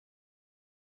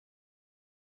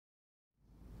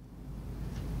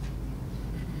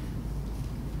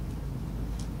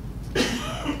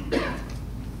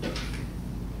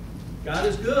God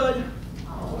is good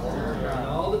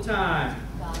all the time.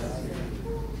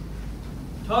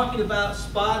 Talking about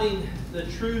spotting the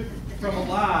truth from a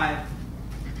lie,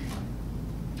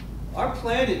 our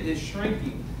planet is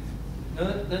shrinking.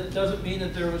 That doesn't mean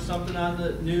that there was something on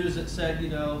the news that said, you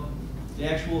know, the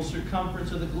actual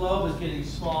circumference of the globe is getting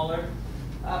smaller.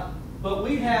 But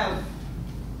we have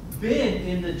been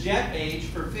in the jet age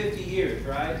for 50 years,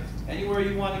 right? Anywhere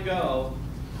you want to go,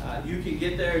 you can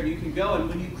get there and you can go. And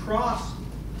when you cross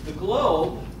the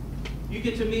globe, you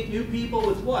get to meet new people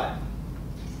with what?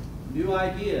 New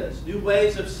ideas, new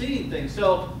ways of seeing things.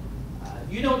 So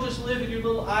you don't just live in your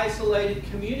little isolated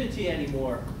community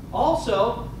anymore.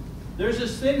 Also, there's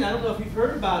this thing, I don't know if you've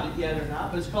heard about it yet or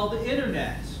not, but it's called the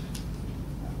internet.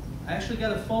 I actually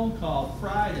got a phone call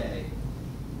Friday.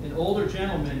 An older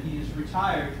gentleman, he is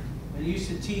retired, and he used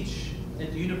to teach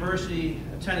at the University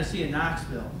of Tennessee in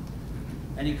Knoxville.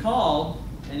 And he called,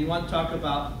 and he wanted to talk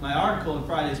about my article in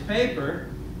Friday's paper.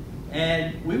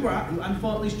 And we were on the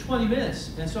phone at least 20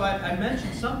 minutes. And so I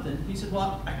mentioned something. He said,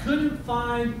 well, I couldn't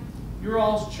find your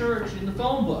all's church in the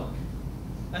phone book.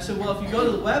 I said, well, if you go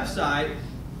to the website,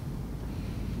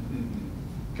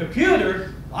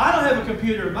 computer, I don't have a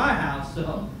computer in my house.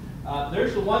 So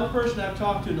there's the one person I've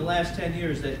talked to in the last 10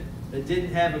 years that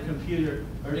didn't have a computer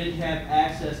or didn't have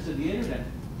access to the internet.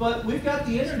 But we've got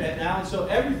the internet now, and so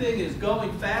everything is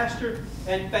going faster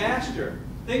and faster.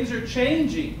 Things are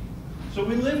changing. So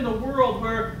we live in a world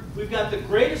where we've got the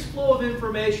greatest flow of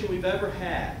information we've ever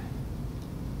had.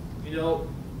 You know,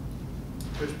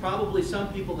 there's probably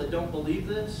some people that don't believe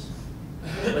this,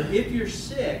 but if you're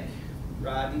sick,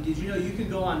 Rodney, did you know you can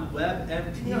go on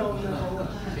WebMD? No.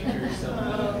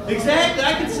 Exactly,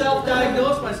 I can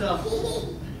self-diagnose myself.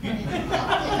 You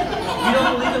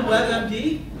don't believe in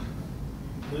WebMD?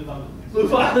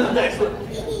 Move on to the next one.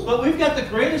 But we've got the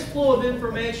greatest flow of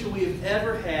information we have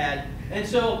ever had, and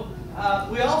so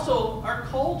we also, our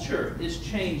culture is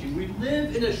changing. We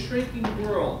live in a shrinking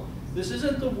world. This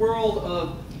isn't the world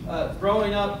of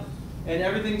growing up and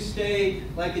everything stayed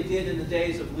like it did in the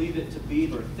days of Leave It to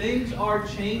Beaver. Things are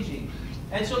changing.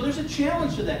 And so there's a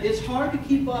challenge to that. It's hard to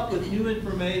keep up with new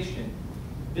information.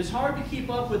 It's hard to keep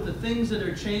up with the things that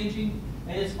are changing.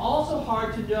 And it's also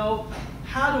hard to know,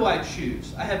 how do I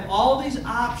choose? I have all these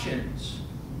options,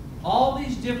 all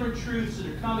these different truths that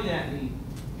are coming at me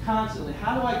constantly.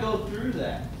 How do I go through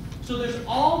that? So there's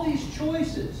all these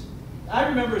choices. I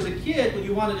remember as a kid, when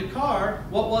you wanted a car,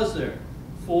 what was there?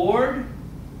 Ford,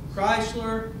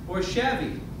 Chrysler, or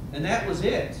Chevy. And that was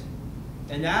it.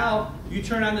 And now you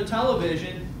turn on the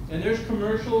television and there's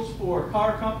commercials for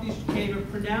car companies you can't even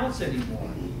pronounce anymore.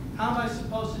 How am I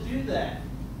supposed to do that?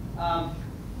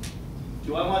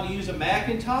 Do I want to use a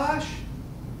Macintosh?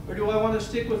 Or do I want to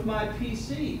stick with my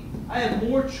PC? I have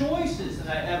more choices than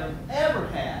I ever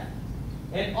had.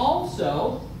 And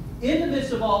also, in the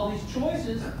midst of all these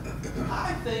choices,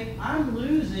 I think I'm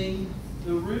losing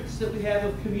the roots that we have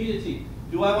of community.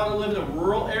 Do I want to live in a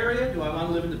rural area? Do I want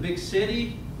to live in a big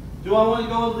city? Do I want to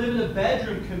go and live in a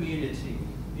bedroom community?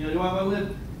 You know, do I want to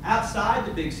live outside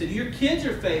the big city? Your kids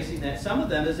are facing that, some of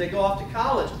them, as they go off to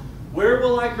college. Where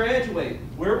will I graduate?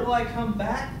 Where will I come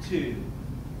back to?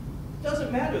 It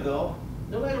doesn't matter, though.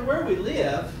 No matter where we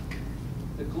live,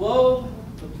 the globe,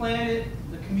 the planet,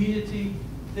 the community,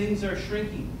 things are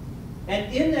shrinking.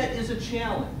 And in that is a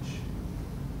challenge.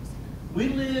 We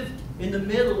live in the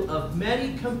middle of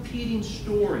many competing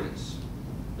stories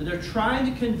that are trying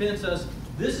to convince us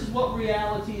this is what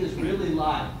reality is really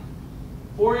like.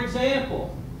 For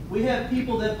example, we have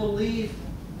people that believe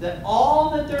that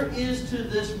all that there is to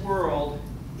this world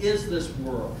is this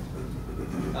world.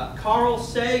 Carl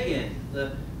Sagan,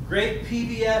 the great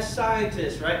PBS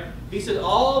scientist, right? He said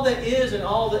all that is and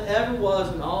all that ever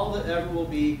was and all that ever will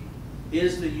be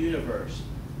is the universe.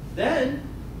 Then,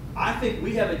 I think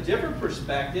we have a different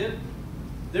perspective.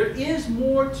 There is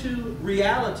more to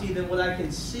reality than what I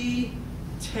can see,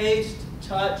 taste,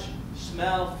 touch,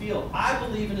 smell, feel. I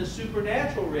believe in a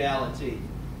supernatural reality.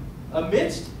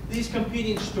 Amidst these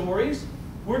competing stories,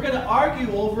 we're going to argue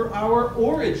over our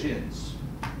origins.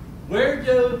 Where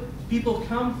do people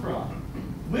come from?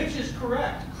 Which is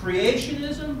correct?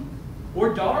 Creationism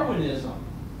or Darwinism?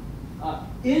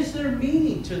 Is there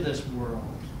meaning to this world?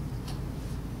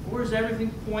 Or is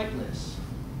everything pointless?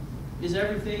 Is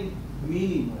everything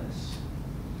meaningless?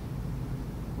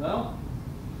 Well,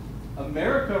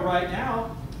 America right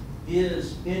now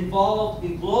is involved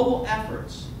in global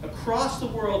efforts across the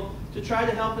world to try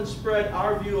to help and spread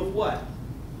our view of what?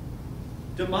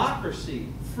 Democracy,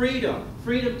 freedom,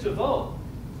 freedom to vote.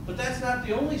 But that's not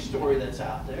the only story that's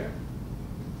out there.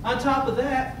 On top of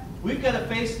that, we've got to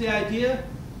face the idea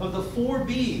of the 4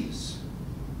 B's.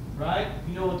 right?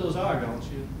 You know what those are, don't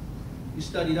you? You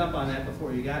studied up on that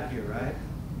before you got here, right?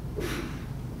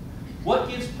 What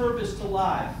gives purpose to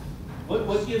life?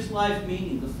 What gives life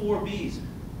meaning? The 4 B's.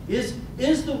 Is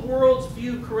the world's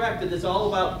view correct that it's all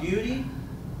about beauty,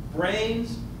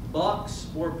 brains, bucks,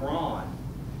 or brawn?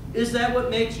 Is that what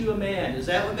makes you a man? Is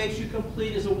that what makes you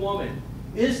complete as a woman?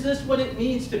 Is this what it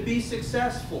means to be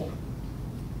successful?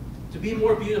 To be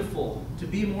more beautiful, to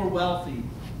be more wealthy,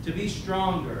 to be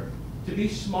stronger, to be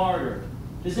smarter?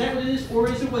 Is that what it is? Or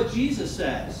is it what Jesus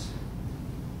says?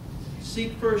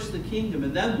 Seek first the kingdom,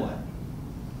 and then what?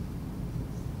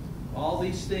 All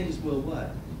these things will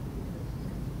what?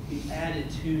 Be added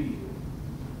to you.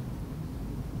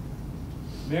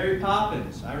 Mary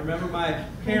Poppins. I remember my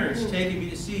parents taking me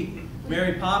to see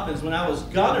Mary Poppins when I was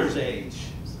Gunner's age.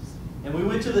 And we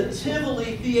went to the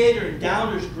Tivoli Theater in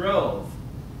Downers Grove.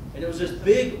 And it was this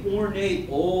big, ornate,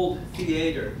 old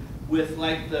theater with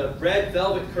like the red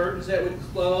velvet curtains that would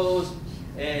close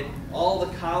and all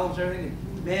the columns and everything.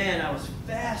 Man, I was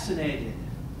fascinated.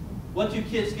 What do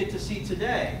kids get to see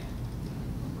today?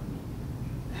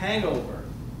 Hangover.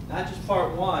 Not just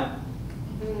part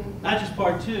 1, not just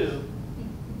part 2,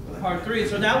 but part 3.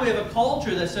 So now we have a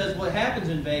culture that says what happens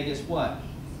in Vegas, what?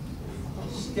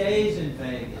 Stays in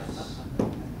Vegas.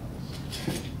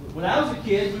 When I was a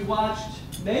kid, we watched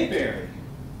Mayberry.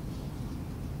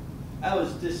 I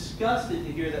was disgusted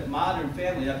to hear that Modern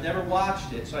Family, I've never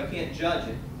watched it, so I can't judge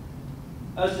it.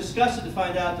 I was disgusted to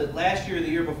find out that last year or the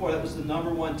year before, that was the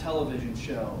 #1 television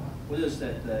show. What is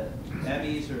that, the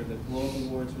Emmys or the Globe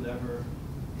Awards, whatever,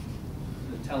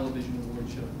 the television award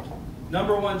show.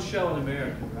 #1 show in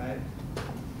America, right?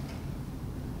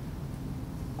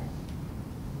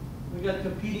 We got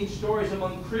competing stories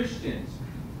among Christians.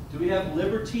 Do we have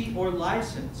liberty or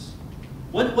license?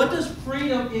 What does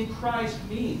freedom in Christ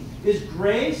mean? Is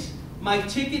grace my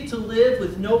ticket to live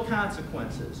with no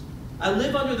consequences? I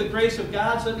live under the grace of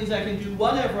God, so that means I can do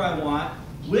whatever I want,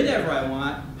 whenever I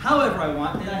want, however I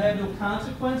want, and I have no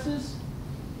consequences?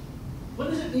 What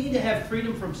does it mean to have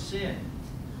freedom from sin?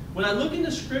 When I look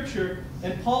into Scripture,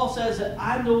 and Paul says that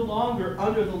I'm no longer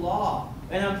under the law,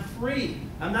 and I'm free,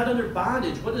 I'm not under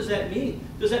bondage, what does that mean?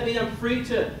 Does that mean I'm free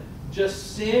to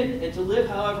just sin and to live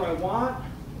however I want?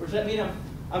 Or does that mean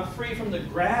I'm free from the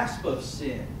grasp of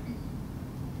sin?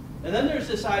 And then there's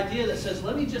this idea that says,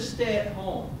 let me just stay at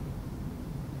home.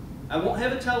 I won't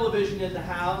have a television in the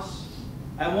house.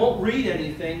 I won't read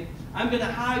anything. I'm going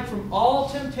to hide from all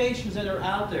temptations that are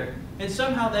out there. And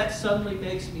somehow that suddenly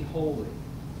makes me holy.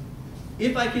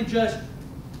 If I can just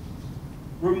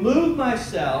remove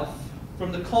myself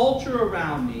from the culture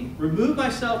around me, remove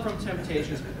myself from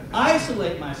temptations,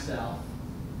 isolate myself,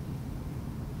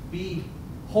 be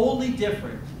wholly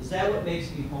different. Is that what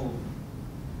makes me holy?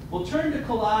 We'll turn to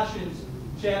Colossians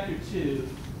chapter 2,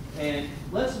 and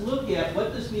let's look at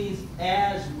what this means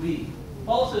as we.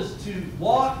 Paul says to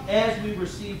walk as we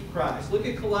received Christ. Look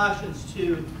at Colossians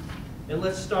 2, and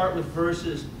let's start with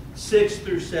verses 6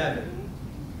 through 7.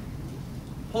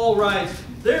 Paul writes,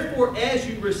 therefore, as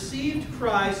you received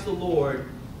Christ the Lord,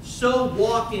 so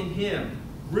walk in him,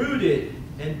 rooted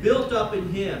and built up in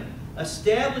him,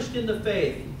 established in the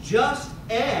faith, just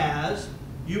as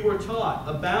you were taught,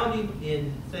 abounding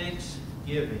in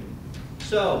thanksgiving.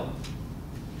 So,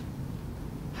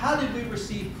 how did we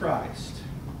receive Christ?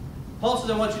 Paul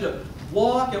says, I want you to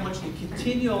walk, I want you to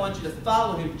continue, I want you to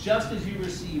follow him just as you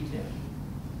received him.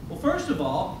 Well, first of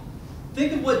all,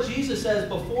 think of what Jesus says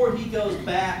before he goes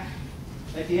back,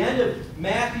 at the end of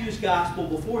Matthew's gospel,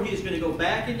 before he is going to go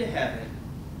back into heaven,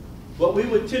 what we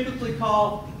would typically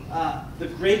call the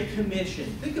Great Commission.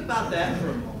 Think about that for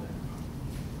a moment.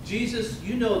 Jesus,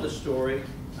 you know the story.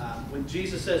 When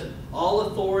Jesus says, all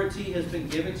authority has been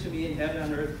given to me in heaven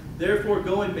and on earth, therefore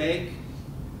go and make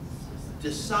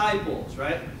disciples,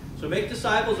 right? So make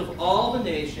disciples of all the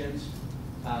nations,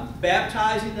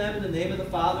 baptizing them in the name of the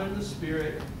Father and the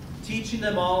Spirit, teaching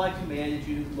them all I commanded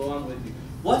you, lo, I'm with you.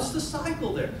 What's the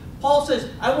cycle there? Paul says,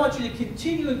 I want you to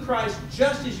continue in Christ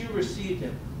just as you received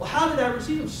him. Well, how did I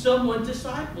receive him? Someone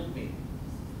discipled me.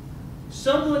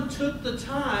 Someone took the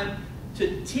time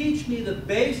to teach me the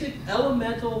basic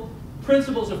elemental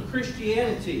principles of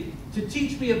Christianity, to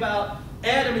teach me about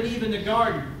Adam and Eve in the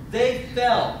garden. They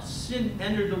fell. Sin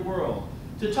entered the world.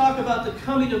 To talk about the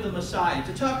coming of the Messiah,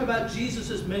 to talk about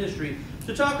Jesus' ministry,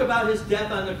 to talk about his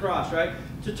death on the cross, right?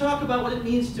 To talk about what it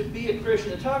means to be a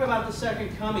Christian, to talk about the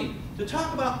second coming, to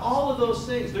talk about all of those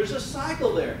things. There's a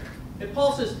cycle there. And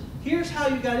Paul says, here's how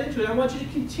you got into it. I want you to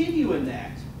continue in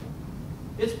that.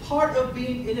 It's part of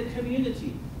being in a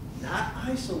community, not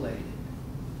isolated.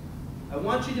 I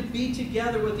want you to be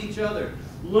together with each other.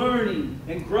 learning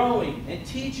and growing and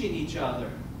teaching each other.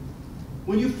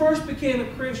 When you first became a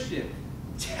Christian,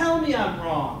 tell me I'm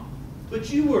wrong,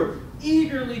 but you were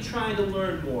eagerly trying to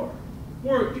learn more,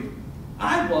 weren't you?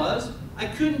 I was. I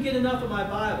couldn't get enough of my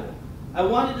Bible. I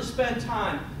wanted to spend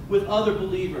time with other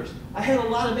believers. I had a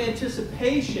lot of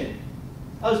anticipation.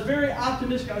 I was very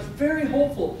optimistic. I was very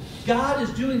hopeful. God is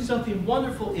doing something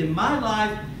wonderful in my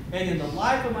life and in the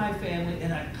life of my family,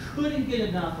 and I couldn't get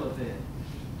enough of it.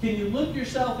 Can you look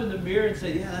yourself in the mirror and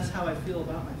say, yeah, that's how I feel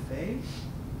about my faith?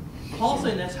 Paul's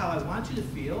saying that's how I want you to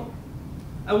feel.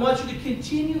 I want you to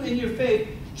continue in your faith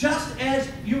just as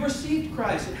you received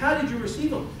Christ. And how did you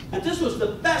receive Him? That this was the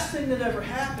best thing that ever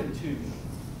happened to me.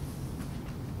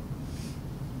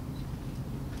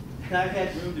 And I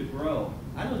had room to grow.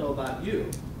 I don't know about you.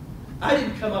 I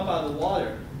didn't come up out of the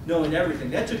water knowing everything.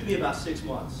 That took me about 6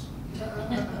 months.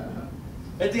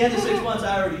 At the end of 6 months,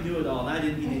 I already knew it all, and I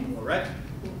didn't need anymore, right?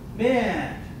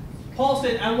 Man, Paul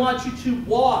said, I want you to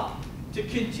walk, to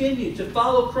continue, to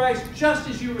follow Christ just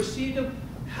as you received Him.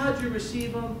 How did you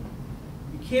receive Him?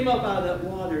 You came up out of that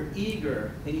water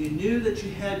eager, and you knew that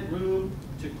you had room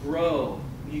to grow.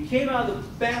 When you came out of the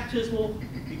baptismal,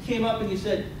 you came up and you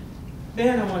said,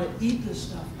 man, I want to eat this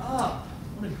stuff up.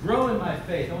 I want to grow in my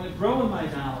faith. I want to grow in my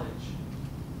knowledge.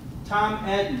 Tom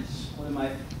Edens, one of my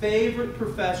favorite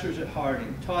professors at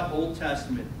Harding, taught Old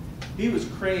Testament. He was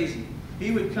crazy.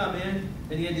 He would come in,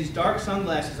 and he had these dark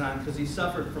sunglasses on because he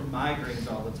suffered from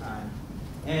migraines all the time.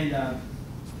 And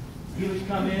he would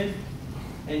come in,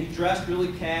 and he dressed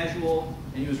really casual,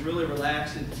 and he was really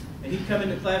relaxed. And he'd come in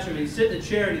the classroom, and he'd sit in a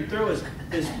chair, and he'd throw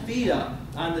his feet up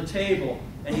on the table,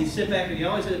 and he'd sit back, and he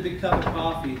always had a big cup of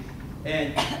coffee.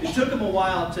 And it took him a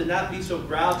while to not be so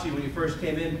grouchy when he first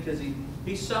came in because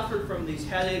he suffered from these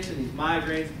headaches and these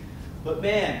migraines. But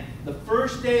man, the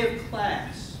first day of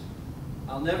class,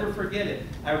 I'll never forget it.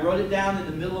 I wrote it down in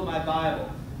the middle of my Bible.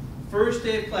 First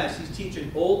day of class, he's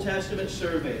teaching Old Testament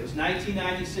survey. It was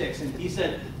 1996. And he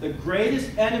said, the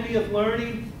greatest enemy of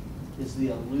learning is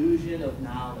the illusion of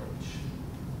knowledge.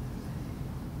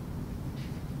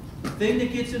 The thing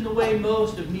that gets in the way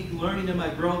most of me learning and my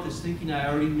growth is thinking I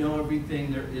already know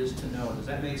everything there is to know. Does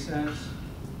that make sense?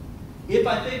 If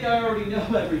I think I already know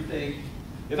everything,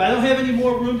 if I don't have any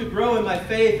more room to grow in my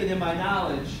faith and in my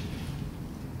knowledge,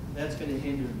 that's going to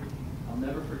hinder me. I'll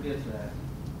never forget that.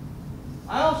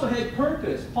 I also had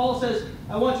purpose. Paul says,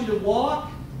 I want you to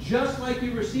walk just like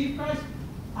you received Christ.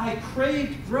 I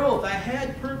craved growth. I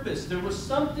had purpose. There was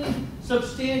something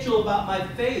substantial about my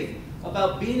faith,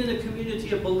 about being in a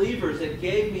community of believers that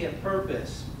gave me a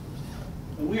purpose.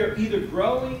 And we are either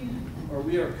growing or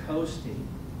we are coasting.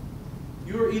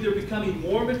 You are either becoming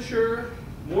more mature,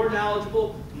 more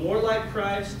knowledgeable, more like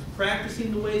Christ,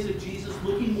 practicing the ways of Jesus,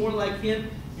 looking more like Him.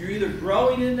 You're either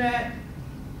growing in that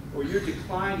or you're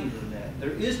declining in that. There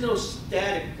is no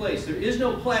static place. There is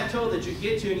no plateau that you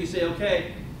get to and you say,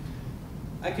 okay,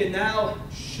 I can now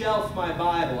shelf my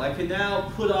Bible. I can now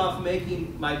put off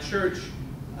making my church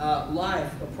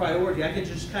life a priority. I can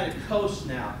just kind of coast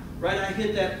now. Right? I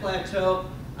hit that plateau.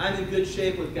 I'm in good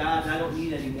shape with God and I don't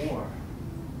need any more.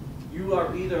 You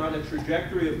are either on a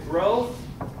trajectory of growth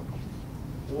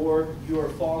or you are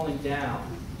falling down.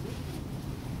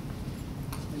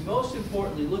 And most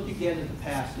importantly, look again at the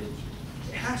passage.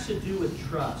 It has to do with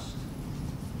trust.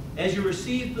 As you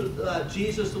receive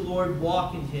Jesus the Lord,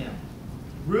 walk in Him.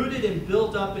 Rooted and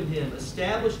built up in Him,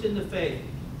 established in the faith,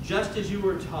 just as you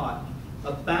were taught,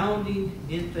 abounding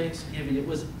in thanksgiving. It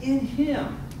was in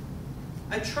Him.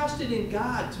 I trusted in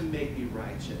God to make me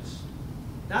righteous.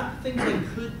 Not the things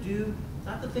I could do,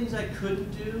 not the things I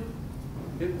couldn't do.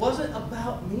 It wasn't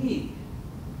about me.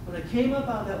 When I came up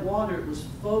out of that water, it was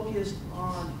focused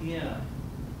on Him.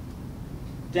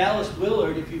 Dallas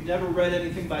Willard, if you've never read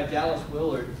anything by Dallas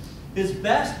Willard, his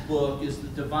best book is The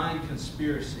Divine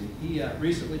Conspiracy. He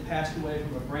recently passed away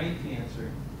from a brain cancer.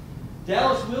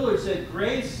 Dallas Willard said,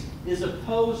 grace is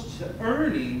opposed to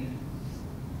earning,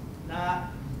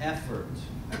 not effort.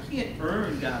 I can't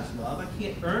earn God's love. I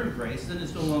can't earn grace. Then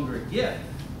it's no longer a gift.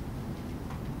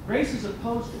 Grace is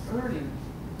opposed to earning,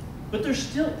 but there's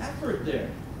still effort there.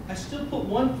 I still put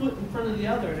one foot in front of the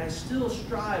other, and I still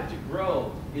strive to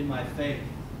grow in my faith.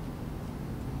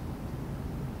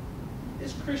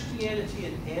 Is Christianity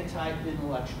an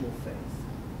anti-intellectual faith?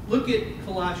 Look at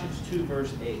Colossians 2,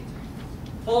 verse 8.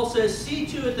 Paul says, see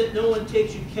to it that no one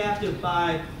takes you captive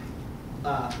by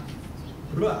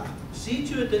see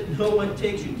to it that no one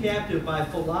takes you captive by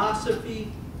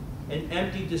philosophy and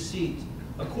empty deceit,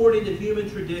 according to human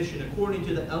tradition, according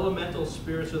to the elemental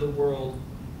spirits of the world,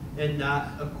 and not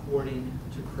according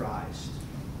to Christ.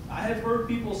 I have heard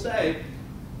people say,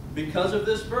 because of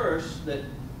this verse, that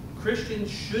Christians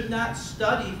should not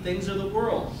study things of the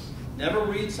world. Never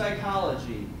read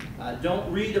psychology.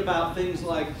 Don't read about things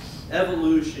like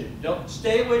evolution. Don't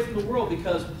stay away from the world,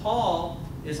 because Paul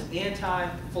is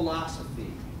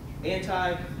anti-philosophy,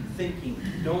 anti-thinking.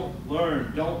 Don't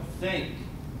learn. Don't think.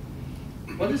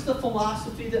 What is the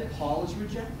philosophy that Paul is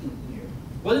rejecting here?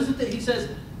 What is it that he says,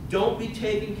 don't be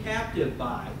taken captive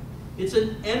by? It's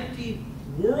an empty,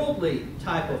 worldly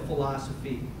type of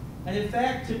philosophy. And in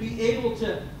fact, to be able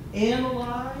to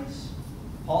analyze,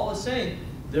 Paul is saying,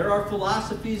 there are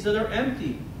philosophies that are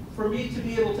empty. For me to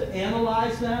be able to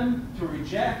analyze them, to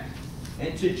reject,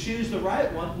 and to choose the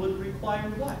right one would require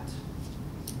what?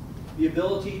 The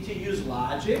ability to use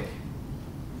logic,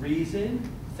 reason,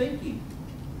 thinking.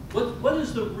 What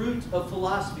is the root of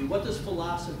philosophy? What does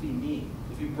philosophy mean?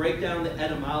 If you break down the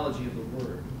etymology of the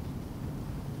word.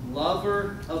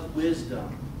 Lover of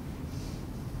wisdom.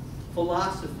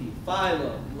 Philosophy,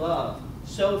 philo, love.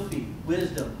 Sophie,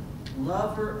 wisdom.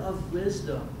 Lover of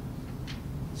wisdom.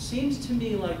 Seems to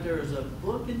me like there is a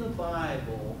book in the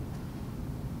Bible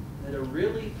that a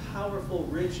really powerful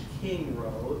rich king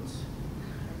wrote.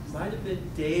 Might have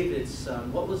been David's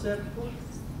son. What was that book?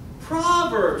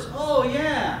 Proverbs. Oh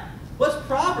yeah. What's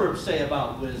Proverbs say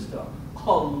about wisdom?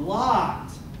 A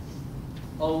lot.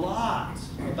 A lot.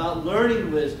 About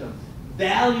learning wisdom,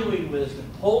 valuing wisdom,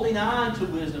 holding on to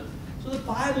wisdom. So the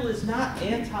Bible is not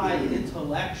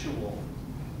anti-intellectual.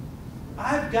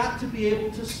 I've got to be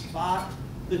able to spot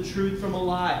the truth from a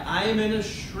lie. I am in a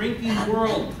shrinking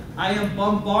world. I am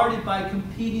bombarded by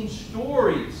competing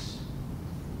stories.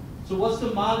 So what's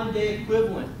the modern day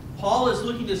equivalent? Paul is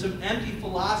looking at some empty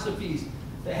philosophies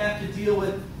that have to deal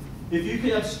with if you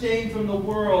can abstain from the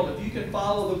world, if you can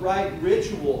follow the right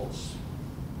rituals.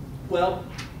 Well,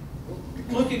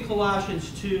 look at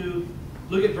Colossians 2,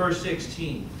 look at verse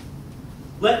 16.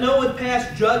 Let no one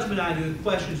pass judgment on you in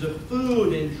questions of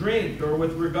food and drink, or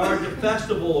with regard to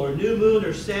festival, or new moon,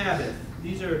 or Sabbath.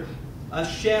 These are a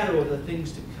shadow of the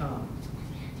things to come.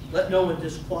 Let no one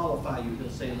disqualify you, he'll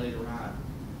say later on.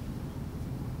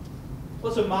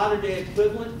 What's a modern day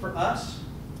equivalent for us?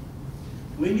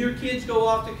 When your kids go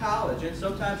off to college, and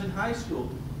sometimes in high school,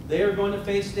 they are going to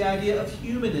face the idea of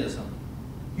humanism.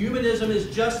 Humanism is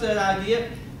just that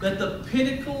idea that the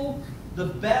pinnacle, the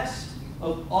best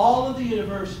of all of the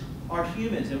universe are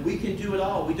humans, and we can do it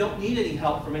all. We don't need any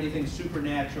help from anything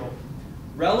supernatural.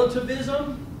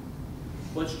 Relativism,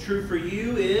 what's true for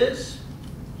you is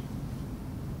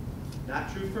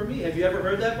not true for me. Have you ever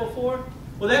heard that before?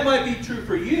 Well, that might be true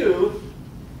for you,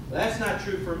 but that's not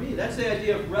true for me. That's the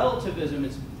idea of relativism.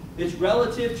 It's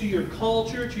relative to your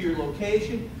culture, to your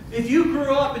location. If you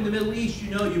grew up in the Middle East, you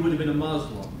know you would have been a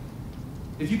Muslim.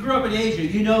 If you grew up in Asia,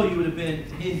 you know you would have been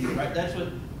Hindu, right? That's what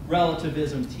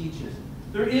relativism teaches.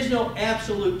 There is no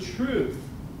absolute truth.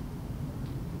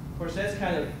 Of course, that's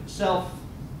kind of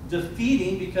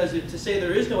self-defeating, because to say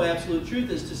there is no absolute truth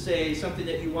is to say something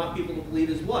that you want people to believe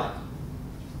is what?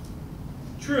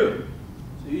 True.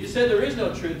 So you just said there is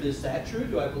no truth. Is that true?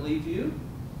 Do I believe you?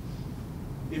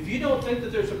 If you don't think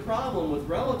that there's a problem with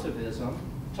relativism,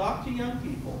 talk to young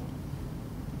people.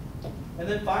 And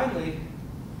then finally,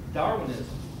 Darwinism.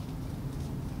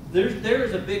 There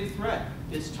is a big threat.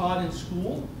 It's taught in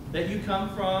school that you come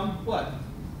from what?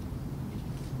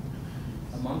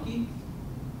 A monkey?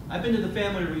 I've been to the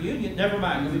family reunion. Never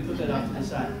mind, let me put that off to the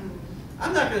side.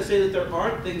 I'm not going to say that there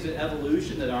aren't things in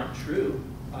evolution that aren't true.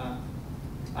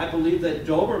 I believe that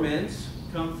Dobermans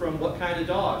come from what kind of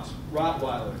dogs?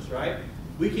 Rottweilers, right?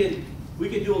 We can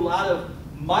do a lot of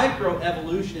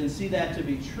microevolution and see that to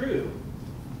be true.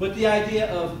 But the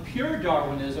idea of pure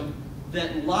Darwinism,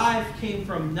 that life came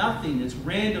from nothing, it's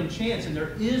random chance, and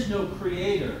there is no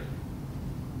creator,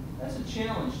 that's a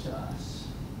challenge to us.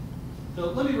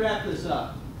 So let me wrap this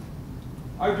up.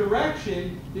 Our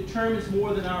direction determines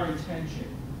more than our intention.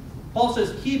 Paul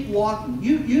says, keep walking.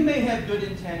 You may have good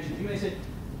intentions. You may say,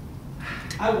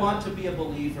 I want to be a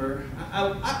believer.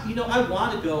 I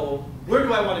want to go. Where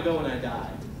do I want to go when I die?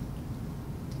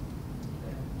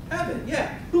 Heaven,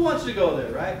 yeah. Who wants to go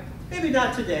there, right? Maybe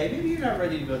not today. Maybe you're not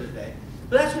ready to go today.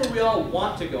 But that's where we all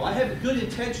want to go. I have good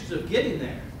intentions of getting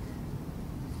there.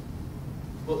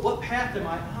 But what path am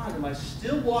I on? Am I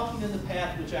still walking in the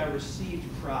path which I received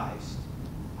Christ?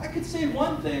 I could say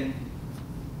one thing,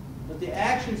 but the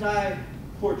actions I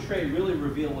portray really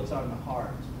reveal what's on the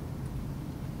heart.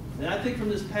 And I think from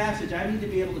this passage, I need to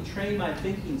be able to train my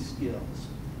thinking skills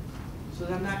so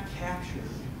that I'm not captured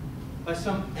by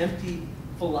some empty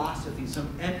philosophy, some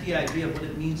empty idea of what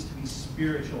it means to be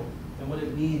spiritual and what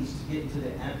it means to get into the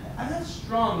end. That's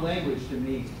strong language to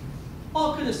me.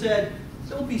 Paul could have said,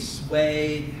 don't be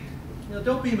swayed.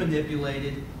 don't be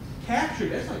manipulated.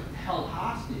 Captured, that's like held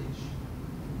hostage.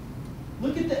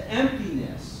 Look at the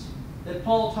emptiness that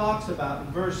Paul talks about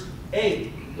in verse 8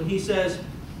 when he says,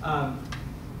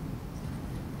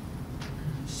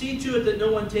 see to it that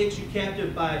no one takes you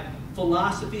captive by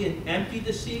philosophy and empty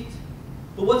deceit.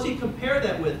 But what's he compare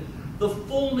that with? The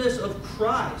fullness of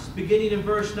Christ, beginning in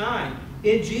verse 9.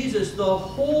 In Jesus, the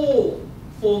whole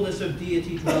fullness of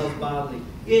deity dwells bodily.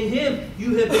 In him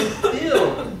you have been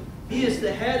filled. He is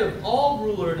the head of all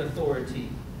ruler and authority.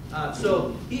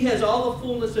 So he has all the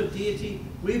fullness of deity.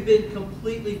 We've been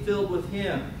completely filled with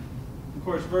him. Of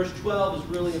course, verse 12 is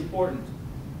really important,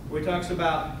 where he talks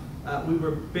about we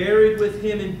were buried with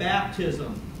him in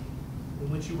baptism,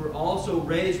 in which you were also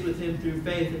raised with him through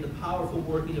faith in the powerful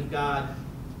working of God,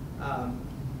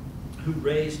 who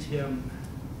raised him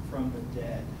from the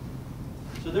dead.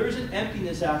 So there is an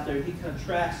emptiness out there. He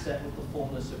contrasts that with the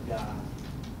fullness of God.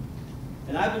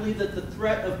 And I believe that the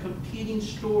threat of competing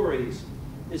stories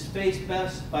is faced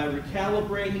best by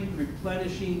recalibrating,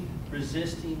 replenishing,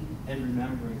 resisting, and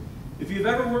remembering. If you've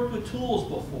ever worked with tools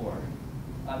before,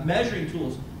 measuring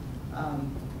tools,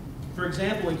 for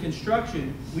example, in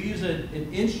construction, we use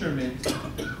an instrument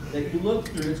that you look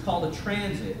through. It's called a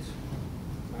transit.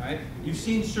 All right? You've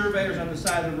seen surveyors on the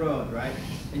side of the road, right?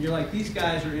 And you're like, these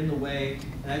guys are in the way,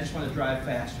 and I just want to drive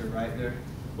faster, right?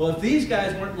 Well, if these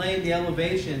guys weren't laying the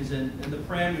elevations and the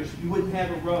parameters, you wouldn't have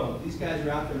a road. These guys are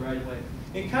out there right away.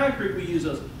 In concrete, we use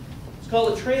those. It's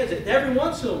called a transit. And every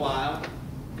once in a while,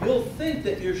 you'll think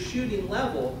that you're shooting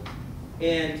level,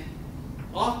 and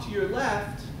off to your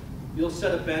left, you'll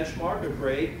set a benchmark, a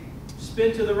grade,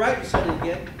 spin to the right, you set it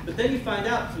again, but then you find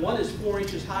out one is 4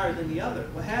 inches higher than the other.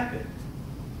 What happened?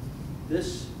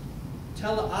 This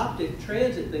teleoptic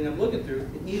transit thing I'm looking through,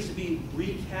 it needs to be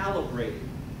recalibrated.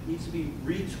 It needs to be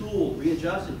retooled,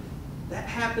 readjusted. That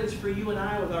happens for you and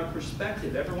I with our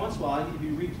perspective. Every once in a while, I need to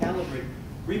be recalibrated.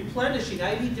 Replenishing,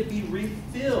 I need to be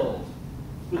refilled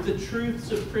with the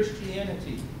truths of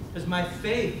Christianity. Because my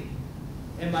faith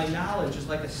and my knowledge is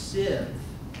like a sieve.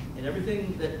 And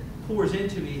everything that pours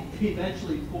into me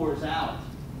eventually pours out.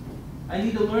 I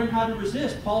need to learn how to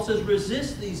resist. Paul says,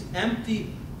 resist these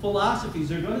empty philosophies.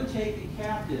 They're going to take you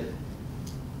captive.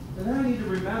 And then I need to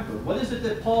remember, what is it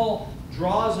that Paul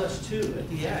draws us to at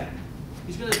the end?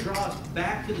 He's going to draw us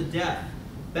back to the death,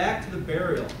 back to the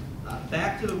burial,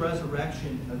 back to the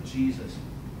resurrection of Jesus.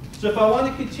 So if I want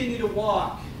to continue to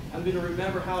walk, I'm going to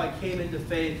remember how I came into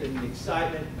faith and the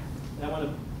excitement, and I want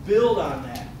to build on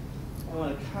that. I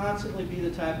want to constantly be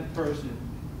the type of person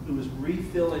who is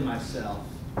refilling myself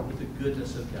with the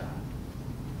goodness of God.